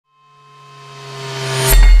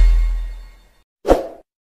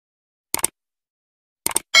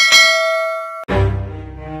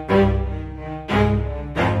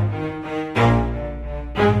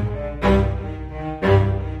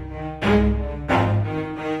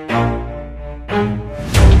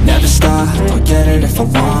I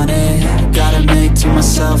want it. Gotta make to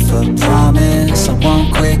myself a promise. I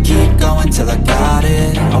won't quit, keep going till I got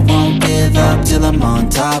it. I won't give up till I'm on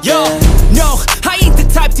top. Yo, no, I ain't the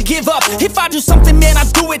type to give up. If I do something, man, I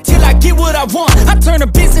do it till I get what I want. I turn a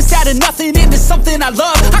business out of nothing into something I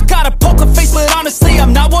love. I got a poker face, but honestly,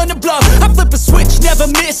 I'm not one to bluff. I flip a switch, never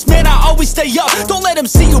miss, man, I always stay up. Don't let them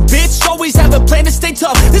see you, bitch, always have a plan to stay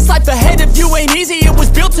tough. This life ahead of you ain't easy, it was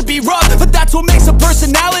built to be rough. But that's what makes a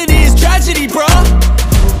personality, is tragedy, bruh.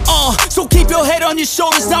 So keep your head on your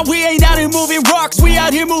shoulders. Now we ain't out here moving rocks, we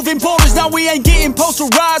out here moving boulders. Now we ain't getting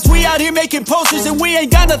posterized, we out here making posters. And we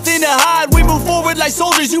ain't got nothing to hide, we move forward like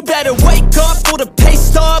soldiers. You better wake up for the pay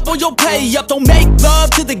stub, or you'll pay up. Don't make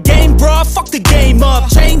love to the game, bruh, fuck the game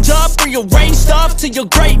up. Change up, rearrange stuff to your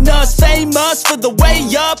greatness. Famous for the way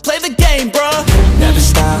up, play the game, bruh. Never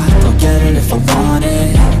stop, I'll get it if I want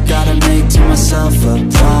it. Gotta make to myself a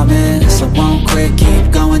promise. I won't quit,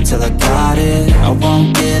 keep going till I got it. I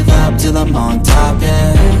won't give up till I'm on top,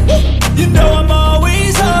 yeah. You know I'm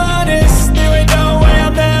always honest, there ain't no way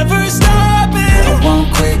I'm ever stopping. I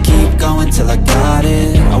won't quit, keep going till I got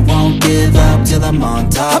it. I won't give up till I'm on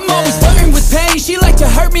top, I'm always flirting with pain, she like to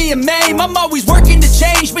hurt me and maim. I'm always working to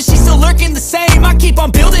change, but she's still lurking the same. I keep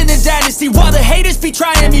on building a dynasty while the haters be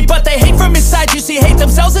trying me. But they hate from inside, you see, hate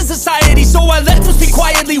themselves in society. So I let them speak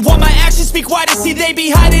quietly while my actions speak wider. See, they be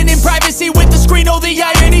hiding in privacy with the screen, oh the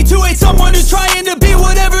irony. To hate someone who's trying to be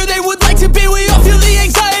whatever they would like to be. We all feel the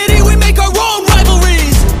anxiety, we make our own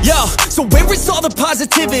rivalries. Yo, so where is all the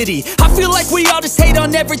positivity? I feel like we all just hate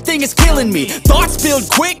on everything, it's killing me. Thoughts build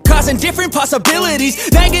quick, causing different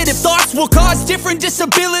possibilities. Negative thoughts will cause different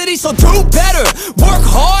disabilities. So do better, work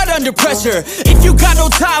hard under pressure. If you got no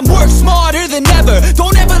time, work smarter than ever.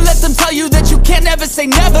 Don't ever let them tell you that you can't never say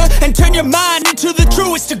never. And turn your mind into the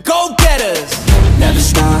truest of go-getters. Never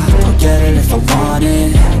stop, I'll get it if I want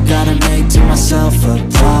it. Gotta make to myself a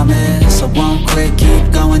promise. I won't quit,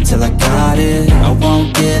 keep going till I got it. I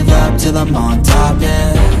won't give up till I'm on top.